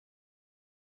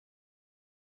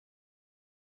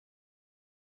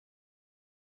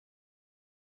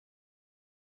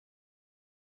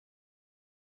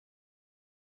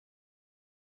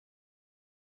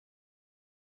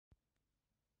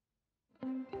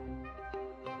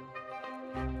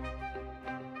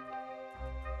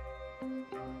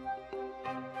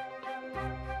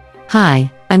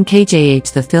Hi, I'm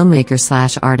KJH the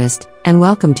filmmaker/artist, and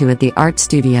welcome to At the Art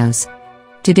Studios.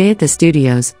 Today at the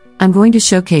studios, I'm going to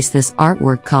showcase this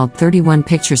artwork called 31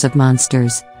 Pictures of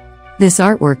Monsters. This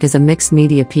artwork is a mixed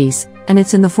media piece, and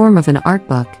it's in the form of an art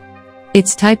book.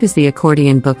 Its type is the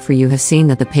accordion book, for you have seen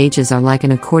that the pages are like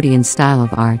an accordion style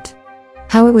of art.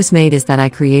 How it was made is that I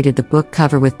created the book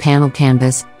cover with panel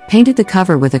canvas, painted the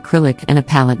cover with acrylic and a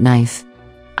palette knife.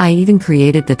 I even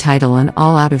created the title and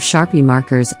all out of Sharpie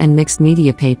markers and mixed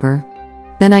media paper.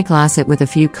 Then I gloss it with a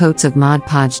few coats of Mod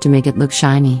Podge to make it look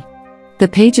shiny. The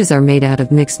pages are made out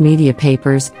of mixed media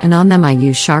papers, and on them I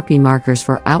use Sharpie markers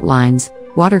for outlines,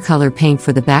 watercolor paint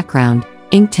for the background,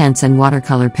 ink tints and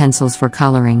watercolor pencils for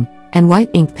coloring, and white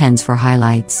ink pens for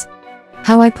highlights.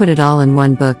 How I put it all in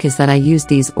one book is that I used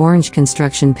these orange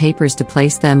construction papers to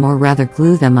place them, or rather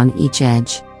glue them, on each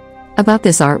edge. About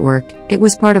this artwork, it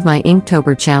was part of my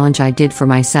Inktober challenge I did for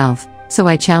myself, so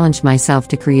I challenged myself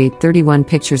to create 31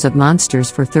 pictures of monsters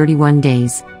for 31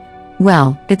 days.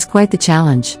 Well, it's quite the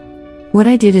challenge. What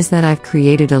I did is that I've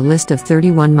created a list of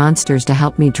 31 monsters to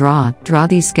help me draw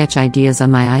these sketch ideas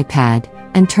on my iPad,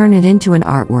 and turn it into an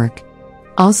artwork.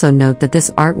 Also note that this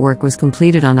artwork was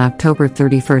completed on October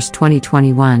 31st,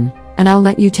 2021, and I'll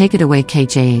let you take it away,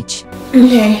 KJH.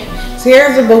 Okay, so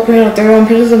here's the book print of 31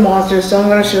 Pictures of Monsters, so I'm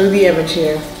going to show you the image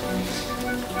here.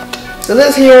 So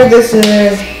this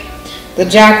is the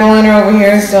jack-o'-lantern over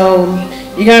here, so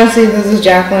you gotta see this is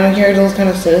jack-o'-lantern character, it's kind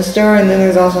of sinister, and then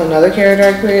there's also another character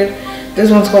I created.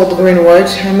 This one's called the Green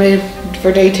Witch. I made it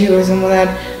for day 2 or something like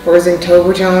that, or his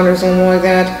Inktober challenge or something like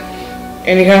that.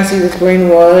 And you gotta see this Green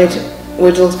Witch,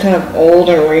 which looks kind of old,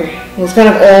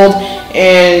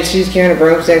 and she's carrying a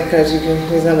broomstick because you can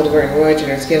resemble the Green Witch, and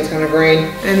her skin's kind of green.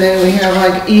 And then we have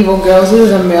like evil ghosts. This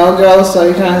is a male ghost, so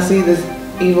you kind of see this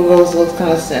evil ghost looks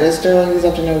kind of sinister, like he's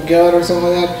up to no good or something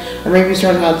like that, or maybe he's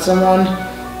trying to hunt someone.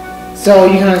 So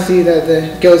you kind of see that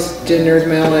the ghost gender is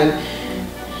male, and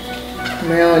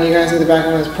you guys see the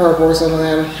background is purple or something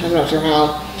like that. I'm not sure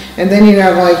how. And then you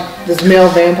have like this male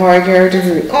vampire character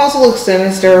who also looks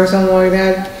sinister or something like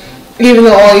that. Even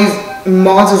though all these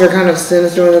monsters are kind of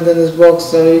sinister within this book,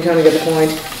 so you kind of get the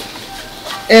point.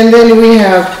 And then we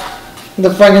have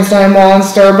the Frankenstein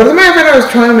monster. But as a matter of fact, I was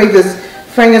trying to make this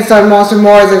Frankenstein monster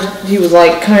more as if he was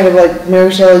like kind of like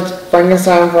Mary Shelley's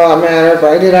Frankenstein for all that matter.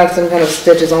 But I did have some kind of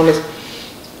stitches on his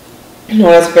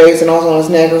face and also on his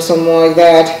neck or something like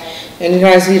that. And you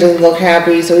guys see he doesn't look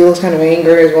happy, so he looks kind of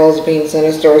angry as well as being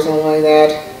sinister or something like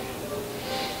that.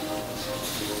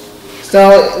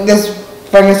 So this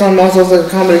Frankenstein monster is a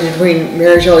combination between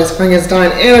Mary Shelley's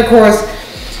Frankenstein and, of course,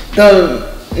 the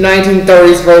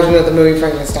 1930s version of the movie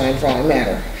Frankenstein, for that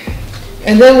matter.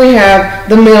 And then we have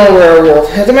the male werewolf.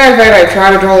 As a matter of fact, I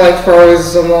tried to draw like furries or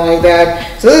something like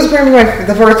that. So this is pretty much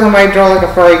the first time I draw like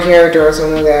a furry character or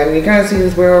something like that. And you kind of see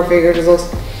this werewolf figure just looks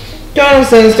kind of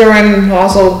sinister, and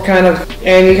also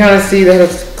and you kind of see that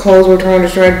his clothes were torn to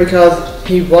shreds because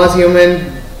he was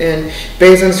human. And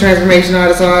based on his transformation, I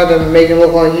decided to make him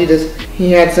look like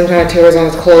he had some kind of tears on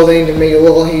his clothing to make it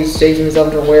look like he was changing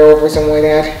himself into a werewolf or something like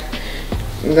that.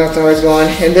 And that's how it's going.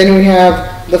 And then we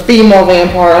have the female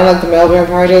vampire, unlike the male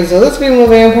vampire did. So this female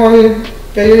vampire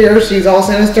figure, she's all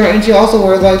sinister, and she also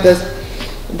wears like this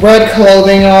red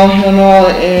clothing and all,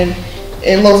 and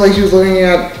it looks like she was looking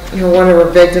at one of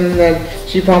her victims that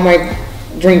she probably might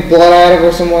drink blood out of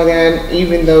or something like that,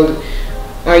 even though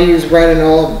I use red and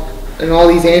all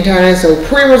these antagonists. So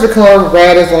pretty much the color of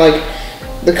red is like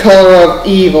the color of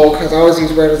evil, because I always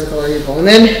use red as the color of evil. And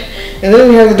then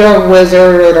we have the dark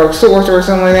wizard or dark sorcerer or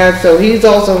something like that. So he's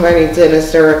also very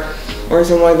sinister or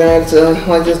something like that. So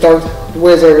like this dark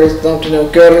wizard is up to no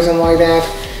good or something like that.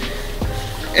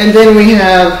 And then we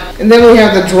have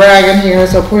the dragon here.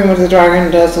 So pretty much the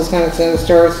dragon does is kind of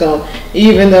sinister. So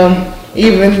even though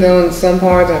in some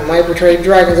parts I might portray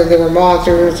dragons if they were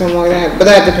monsters or something like that, but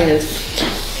that depends.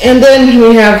 And then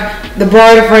we have the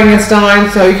Bride of Frankenstein.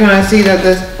 So you kind of see that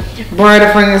this Bride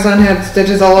of Frankenstein had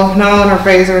stitches all over, not on her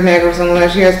face or her neck or something like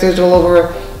that. She had stitches all over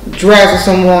her dress or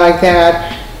something like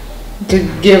that to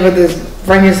give her this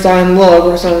Frankenstein look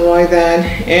or something like that.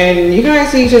 And you guys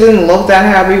see she doesn't look that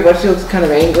happy, but she looks kind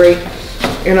of angry,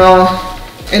 you know.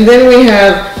 And then we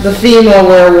have the female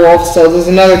werewolf. So there's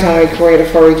another time I created a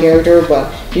furry character,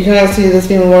 but you kind of see this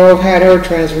female werewolf had her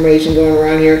transformation going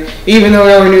around here. Even though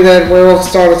we already knew that werewolves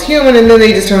start as human and then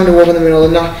they just turn to wolf in the middle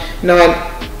of the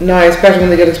night, especially when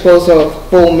they get exposed to a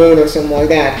full moon or something like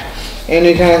that. And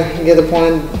you kind of get the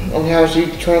point on how she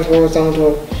transforms into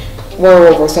a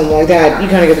werewolf or something like that. You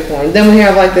kind of get the point. Then we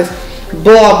have like this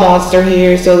blob monster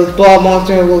here. So this blob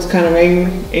monster looks kind of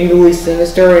angrily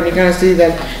sinister, and you kind of see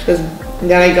that this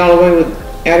guy got away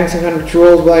with adding some kind of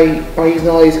jewels by using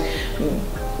all these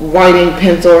white ink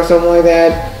pencil or something like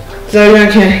that. So you're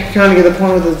gonna kind of get the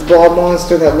point with this blob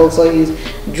monster that looks like he's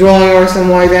drawing or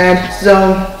something like that.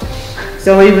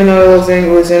 So even though it looks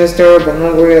angrily sinister but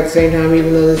hungry at the same time,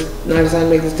 even though this I decided to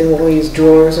make this thing look like he's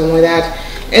drawing or something like that.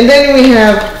 And then we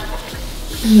have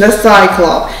the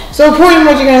Cyclops. So pretty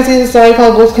much you're gonna see the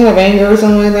Cyclops looks kind of angry or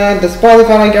something like that. Despite the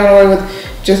fact I got away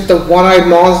with just the one-eyed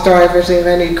monster I officially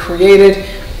invented, created.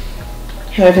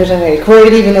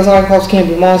 Even though Cyclops can't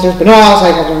be monsters, but no, all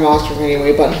Cyclops are monsters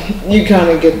anyway, but you kind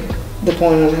of get the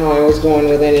point on how I was going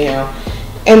with anyhow.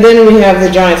 And then we have the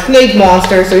giant snake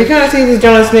monster, so you kind of see this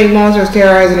giant snake monster is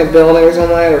terrorizing a building or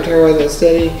something like that, or terrorizing a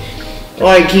city.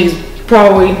 Like he's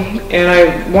probably,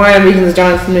 why I'm making this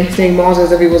giant snake monster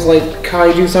as if he was like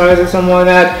kaiju size or something like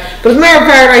that. But as a matter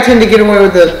of fact, I tend to get away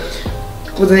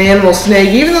with an animal snake,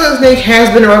 even though the snake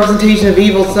has been a representation of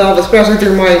evil itself, especially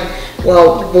through my,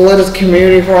 well, religious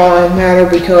community for all that matter,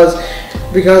 because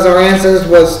our ancestors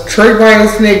was tricked by the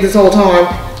snake this whole time,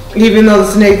 even though the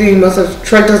snake thing must have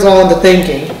tricked us all into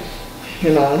thinking,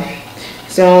 you know.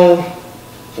 So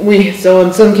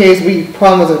in some case we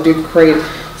promise to create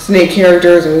snake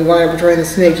characters, and we want to portray the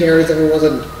snake characters as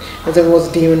if it was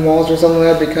a demon monster or something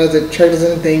like that, because it tricked us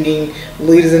into thinking,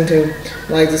 leads us into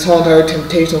like this whole entire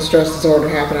temptational stress disorder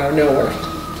happen out of nowhere.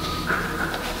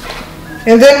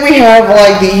 And then we have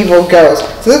like the evil ghost.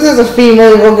 So this is a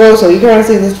female evil ghost, so you kind of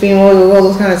see this female evil ghost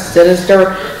looks kind of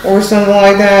sinister or something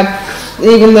like that.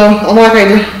 Even though,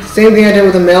 same thing I did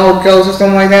with the male ghost or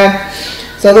something like that.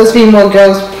 So this female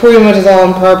ghost pretty much is all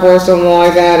in purple or something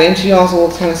like that, and she also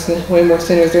looks kind of way more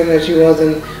sinister than she was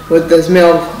with this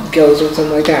male ghost or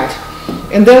something like that.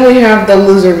 And then we have the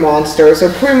lizard monster.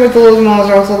 So pretty much the lizard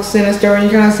monster also looks sinister, and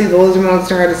you kind of see the lizard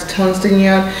monster had his tongue sticking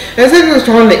out, as if he was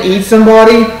trying to eat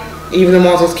somebody. Even the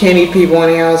monsters can't eat people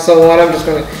anyhow, so what? I'm just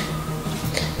going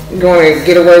to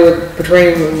get away with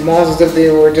portraying monsters if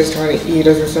they were just trying to eat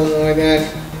us or something like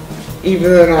that. Even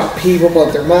though they're not people,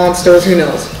 but they're monsters, who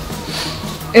knows?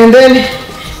 And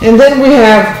then we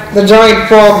have the giant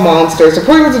frog monster. So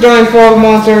pretty much the giant frog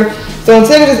monster. So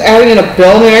instead of just adding in a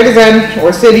building,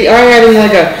 or city, I added in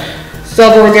like a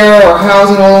suburb area or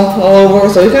housing all over.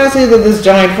 So you kind of see that this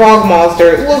giant frog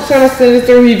monster looks kind of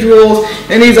sinister. He drools,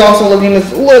 and he's also looking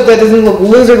this look that doesn't look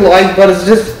lizard-like, but it's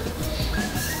just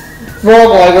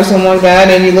frog-like or something like that.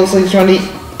 And he looks like he's trying to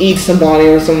eat somebody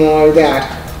or something like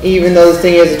that. Even though this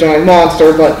thing is a giant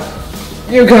monster, but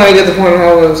you kind of get the point of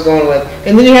how I was going with.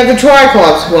 And then you have the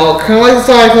Triclops. Well, kind of like the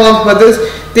Cyclops, but this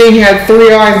thing had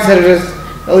 3 eyes instead of just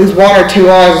at least 1 or 2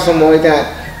 eyes or something like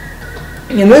that.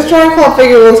 And this Triclops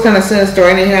figure looks kind of sinister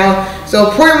anyhow.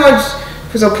 So pretty much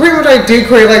I do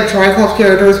create like Triclops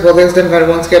characters. Well, there's been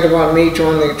one sketch about me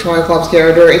drawing the Triclops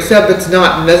character, except it's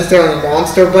not necessarily a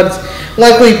monster, but it's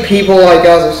likely people like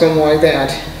us or something like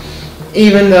that.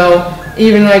 Even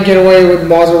I get away with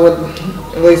monster with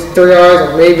at least 3 eyes,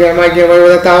 or maybe I might get away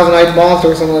with 1,000-eyed monster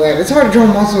or something like that. It's hard to draw a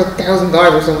monster with 1,000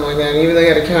 eyes or something like that, even though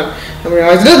you gotta count how many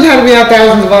eyes. It doesn't have to be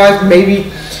 1,000s of eyes, maybe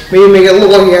make it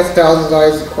look like he has 1,000 of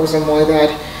eyes or something like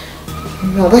that.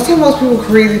 No, that's how most people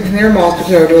create their monster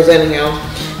characters anyhow.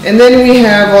 And then we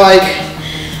have like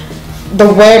the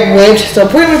Red Witch. So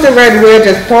pretty much the Red Witch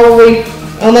is probably,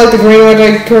 unlike the Green Witch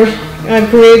I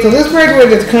created, so this Red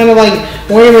Witch is kind of like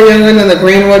way more younger than the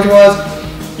Green Witch was.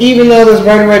 Even though this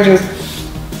Red Witch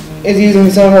is using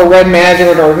some of her red magic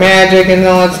or dark magic and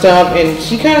all that stuff, and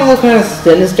she kind of looks kind of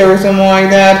sinister or something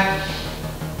like that.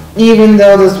 Even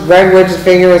though this Red Witch's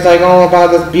figure is like all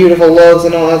about this beautiful looks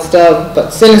and all that stuff,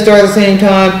 but sinister at the same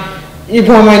time. You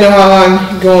probably know how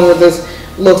I'm going with this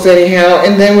looks anyhow.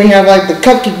 And then we have like the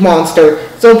Cupcake Monster.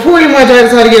 So pretty much I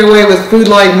decided to get away with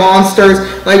food-like monsters.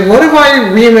 Like, what if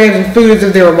I reimagined food as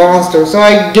if they were monsters? So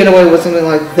I get away with something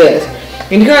like this.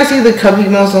 And you guys see the Cupcake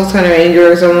Monster looks kind of angry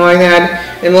or something like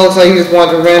that. And it looks like he just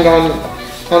wants revenge on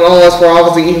all of us for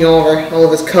obviously eating all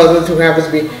of his cousins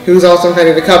who's also kind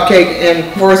of a cupcake.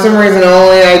 And for some reason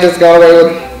only, I just got away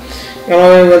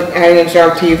with adding in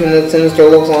sharp teeth and the sinister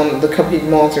looks on the Cupcake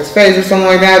Monster's face or something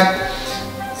like that.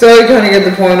 So you kind of get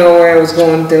the point of where I was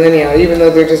going to anyhow, even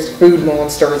though they're just food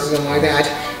monsters or something like that.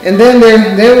 And then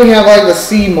we have like the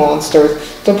sea monsters.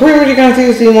 So pretty much you kind of see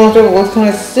the sea monster looks kind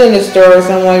of sinister or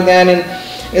something like that, and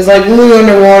it's like literally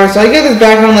underwater. So I get this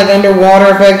background like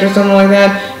underwater effect or something like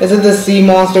that. As if the sea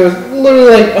monster is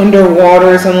literally like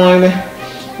underwater or something like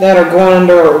that, or going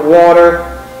under water.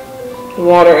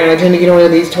 And I tend to get away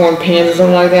with these torn pants or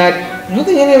something like that. I don't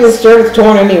think any of this shirt is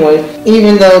torn anyway,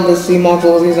 even though the sea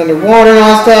monster was used underwater and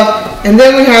all that stuff. And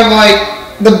then we have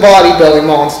like the bodybuilding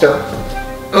monster.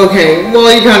 Okay,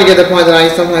 well, you kind of get the point that I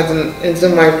sometimes in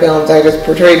some of my films I just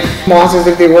portrayed monsters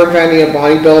if they weren't trying to be a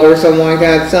bodybuilder or something like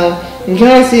that. So you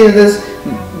kind of see that this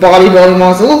bodybuilding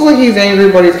monster looks like he's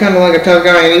angry, but he's kind of like a tough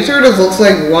guy, and he sure just looks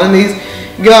like one of these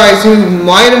guys who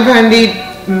might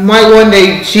one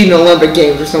day cheat in Olympic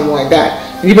Games or something like that.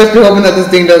 And you best be hoping that this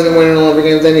thing doesn't win in Olympic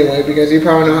Games anyway, because you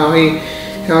probably know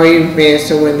how he managed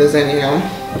to win this anyhow.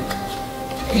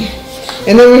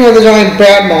 And then we have the giant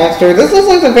bat monster. This looks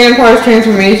like the vampire's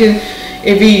transformation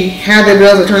if he had the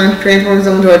ability to transform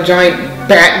himself into a giant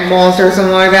bat monster or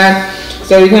something like that.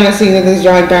 So you kind of see that this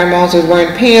giant bat monster is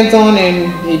wearing pants on, and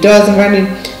he does, and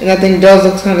that thing does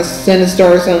look kind of sinister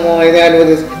or something like that, with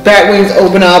his bat wings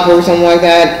open up or something like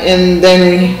that. And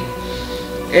then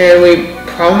we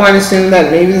probably might assume that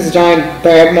maybe this giant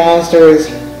bat monster is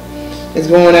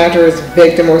going after his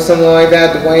victim or something like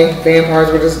that, the way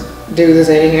vampires would just do this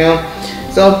anyhow.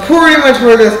 So pretty much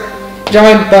for this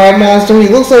giant bat monster, he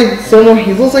looks like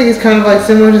he's kind of like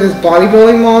similar to this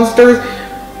bodybuilding monster,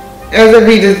 as if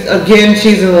he just again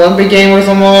cheats an Olympic game or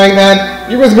something like that.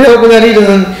 You must be hoping that he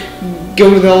doesn't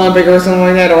go to the Olympic or something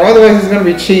like that, or otherwise he's going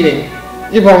to be cheating.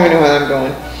 You probably know how I'm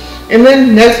going. And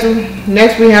then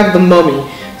next we have the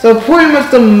Mummy. So pretty much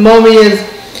the Mummy is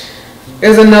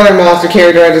another monster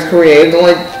character I just created,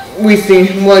 like we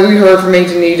heard from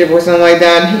Ancient Egypt or something like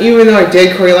that. Even though I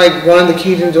did create like one of the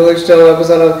KJH show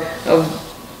episode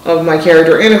of my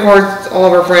character, and of course all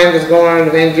of our friends just going on an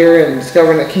adventure and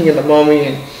discovering the King of the Mummy,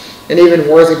 and even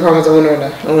worse, they promised to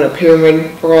own a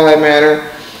pyramid for all that matter.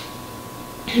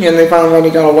 And they finally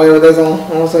got away with this all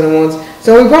of a sudden once.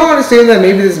 So we probably would assume that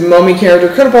maybe this Mummy character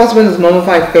could have possibly been this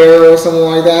mummified pharaoh or something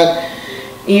like that.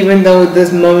 Even though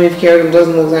this Mummy character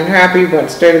doesn't look that happy, but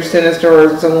straight up sinister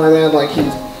or something like that, like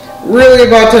he's really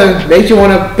about to make you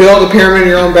want to build a pyramid in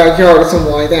your own backyard or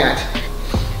something like that.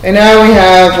 And now we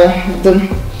have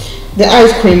the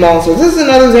ice cream monster. This is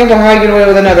another example of how you get away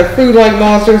with another food-like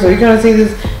monster. So you kind of see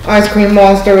this ice cream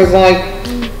monster is like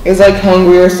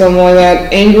hungry or something like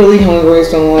that, angrily hungry or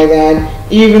something like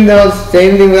that. Even though it's the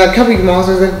same thing with that cupcake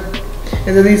monsters,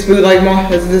 and these food-like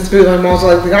monsters,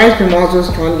 like the ice cream monster,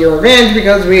 is trying to get revenge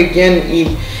because we again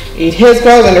eat his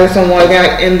cousin or something like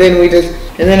that, and then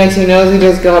next thing he knows, he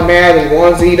just got mad, and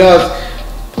once he does,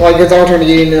 like it's our turn to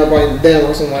get eaten up by them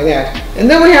or something like that. And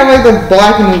then we have like the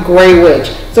black and gray witch.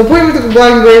 So pretty much the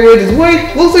black and gray witch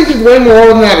looks like she's way more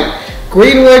older than that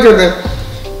green witch, or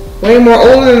way more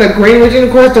older than the green witch, and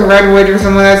of course the red witch or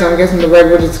something like that. So I'm guessing the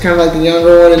red witch is kind of like the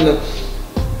younger one, and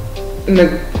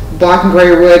the black and gray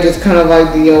witch is kind of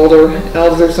like the older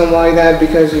elves or something like that,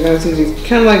 because you kind of see she's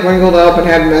kind of like wrinkled up and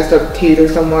had messed up teeth or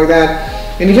something like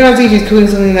that. And you kind of see she's cooking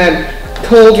something that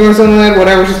cauldron or something like that,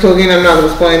 whatever she's cooking. I'm not going to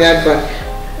explain that,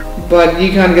 but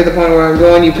you kind of get the point where I'm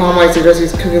going. You probably might suggest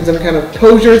she's cooking some kind of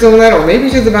potion or something like that, or maybe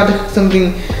she's about to cook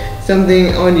something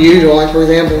unusual, like for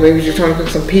example, maybe she's trying to cook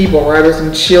some people, or rather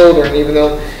some children, even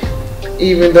though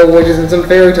witches in some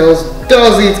fairy tales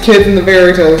does eat kids in the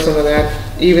fairy tale or something like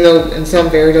that. Even though in some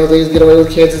fairy tales they just get away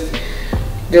with kids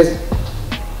just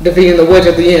defeating the witch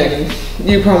at the end. And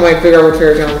you probably might figure out what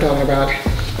fairy tale I'm talking about.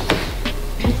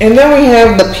 And then we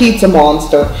have the pizza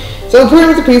monster. So pretty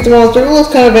much the pizza monster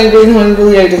looks kind of angry and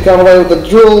hungry. I just got away with the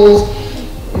jewels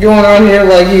going on here,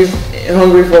 like he's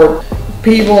hungry for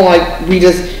people, like we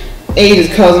just ate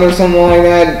his cousin or something like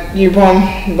that.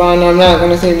 I'm not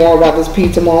going to say more about this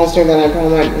pizza monster than I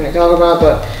probably might talk about,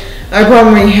 but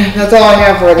that's all I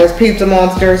have for this pizza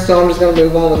monster. So I'm just going to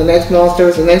move on with the next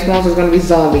monster. So the next monster is going to be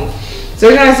zombie. So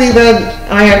you're going to see that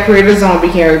I have created a zombie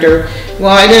character.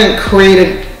 Well, I didn't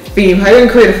create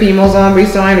a female zombie,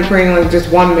 so I ended up creating like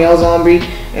just one male zombie,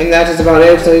 and that's just about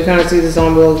it. So you kind of see the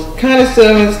zombie looks kind of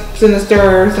sinister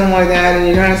or something like that, and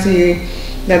you kind of see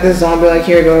that this zombie-like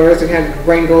character has kind of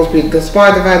wrinkles,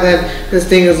 despite the fact that this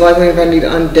thing is likely indeed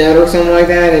undead or something like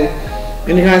that, and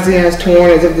you kind of see it has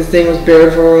torn as if this thing was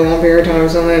buried for a long period of time or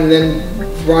something, and then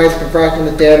rise back from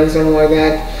the dead or something like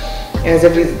that, as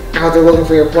if he's out there looking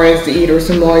for your brains to eat or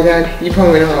something like that. You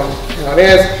probably know how it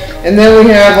is. And then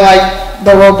we have like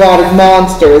the robotic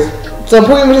monsters. So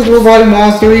pretty much this robotic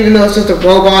monster, even though it's just a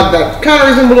robot that kind of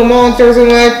resembles a monster or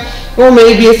something like that, or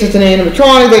maybe it's just an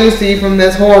animatronic that you see from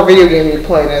this horror video game you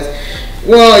played as.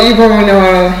 Well, you probably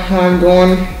know how I'm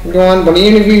going, but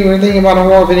even if you were thinking about a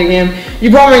horror video game,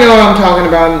 you probably know what I'm talking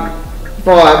about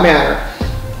for all that matter.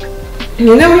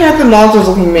 And then we have the monsters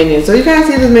looking minions. So you kind of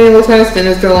see this minion looks kind of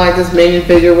sinister, like this minion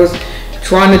figure was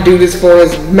trying to do this for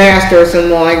his master or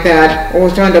something like that, or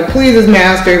was trying to please his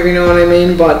master, if you know what I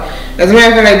mean. But as a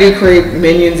matter of fact, I do create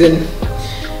minions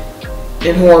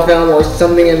in horror film or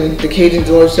something in the KJH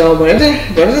Documentary show, but it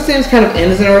just seems kind of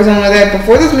innocent or something like that.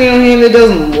 Before this man on him, it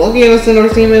doesn't look innocent or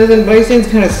seem innocent, but he seems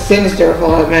kind of sinister for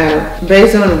all that matter.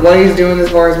 Based on what he's doing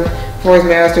as far as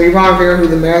master, you probably figure out who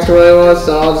the master really was,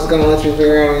 so I'm just gonna let you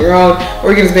figure it out on your own, or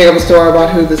you can just make up a story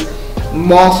about who this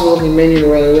monster-looking minion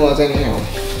really was anyhow.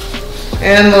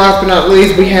 And last but not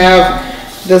least, we have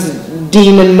this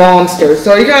demon monster.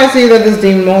 So you kind of see that this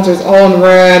demon monster is all in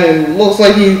red and looks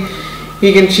like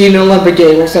he can cheat an Olympic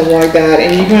game or something like that.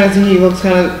 And you kind of see he looks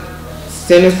kind of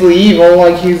sinisterly evil,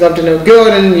 like he's up to no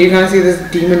good. And you kind of see this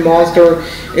demon monster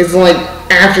is like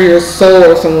after your soul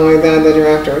or something like that you're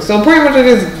after. So pretty much I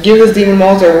just give this demon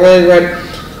monster a really red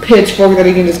pitchfork that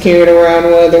he can just carry it around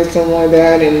with or something like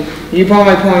that. And you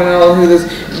probably might point out who this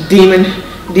demon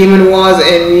was,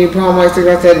 and you probably might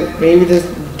suggest that maybe this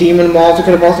demon monster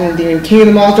could have also been Demon King of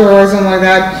the Monster or something like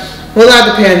that. Well,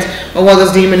 that depends on what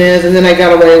this demon is. And then I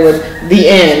got away with the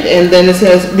end, and then it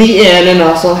says the end and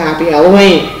also Happy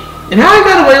Halloween. And how I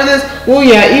got away with this? Well,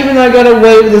 yeah, even though I got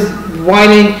away with this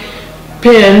whining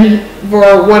pin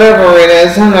for whatever it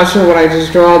is, I'm not sure what I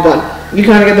just draw, but you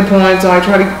kind of get the point. So I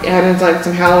try to add in like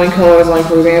some Halloween colors, like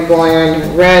for example, I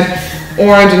add red,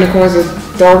 orange, and of course this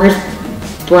darkest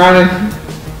brownish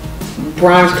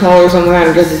color or something like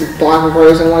that. I guess it's black or gray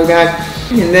or something like that.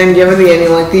 And then give it the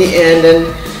ending like the end, and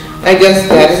I guess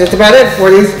that is just about it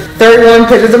for these 31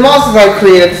 pictures of monsters I've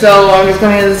created. So I'm just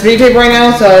going to end this video tape right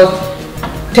now, so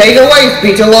take it away,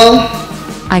 Speechello.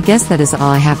 I guess that is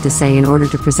all I have to say in order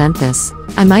to present this.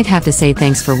 I might have to say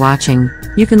thanks for watching.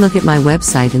 You can look at my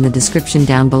website in the description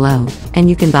down below, and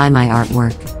you can buy my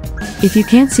artwork. If you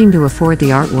can't seem to afford the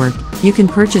artwork, you can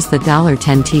purchase the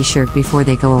 $10 t-shirt before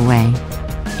they go away.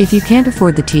 If you can't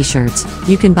afford the t-shirts,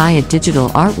 you can buy a digital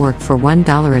artwork for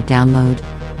 $1 a download.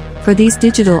 For these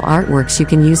digital artworks you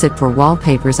can use it for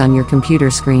wallpapers on your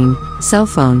computer screen, cell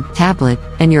phone, tablet,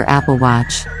 and your Apple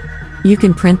Watch. You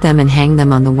can print them and hang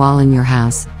them on the wall in your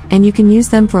house, and you can use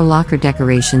them for locker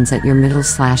decorations at your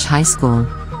middle/high school.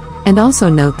 And also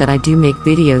note that I do make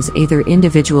videos, either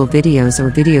individual videos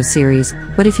or video series,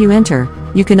 but if you enter,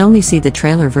 you can only see the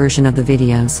trailer version of the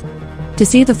videos. To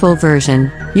see the full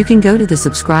version, you can go to the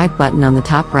subscribe button on the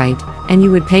top right, and you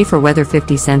would pay for whether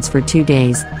 50 cents for 2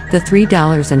 days, the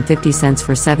 $3.50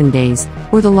 for 7 days,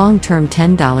 or the long-term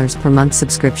 $10 per month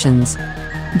subscriptions.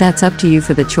 That's up to you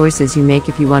for the choices you make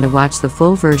if you want to watch the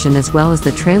full version as well as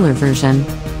the trailer version.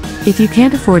 If you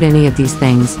can't afford any of these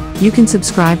things, you can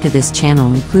subscribe to this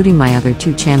channel including my other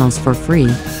 2 channels for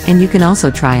free, and you can also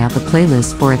try out the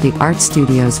playlist for the Art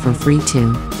Studios for free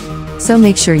too. So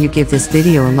make sure you give this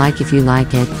video a like if you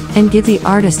like it, and give the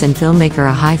artist and filmmaker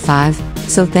a high five.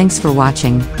 So thanks for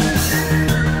watching.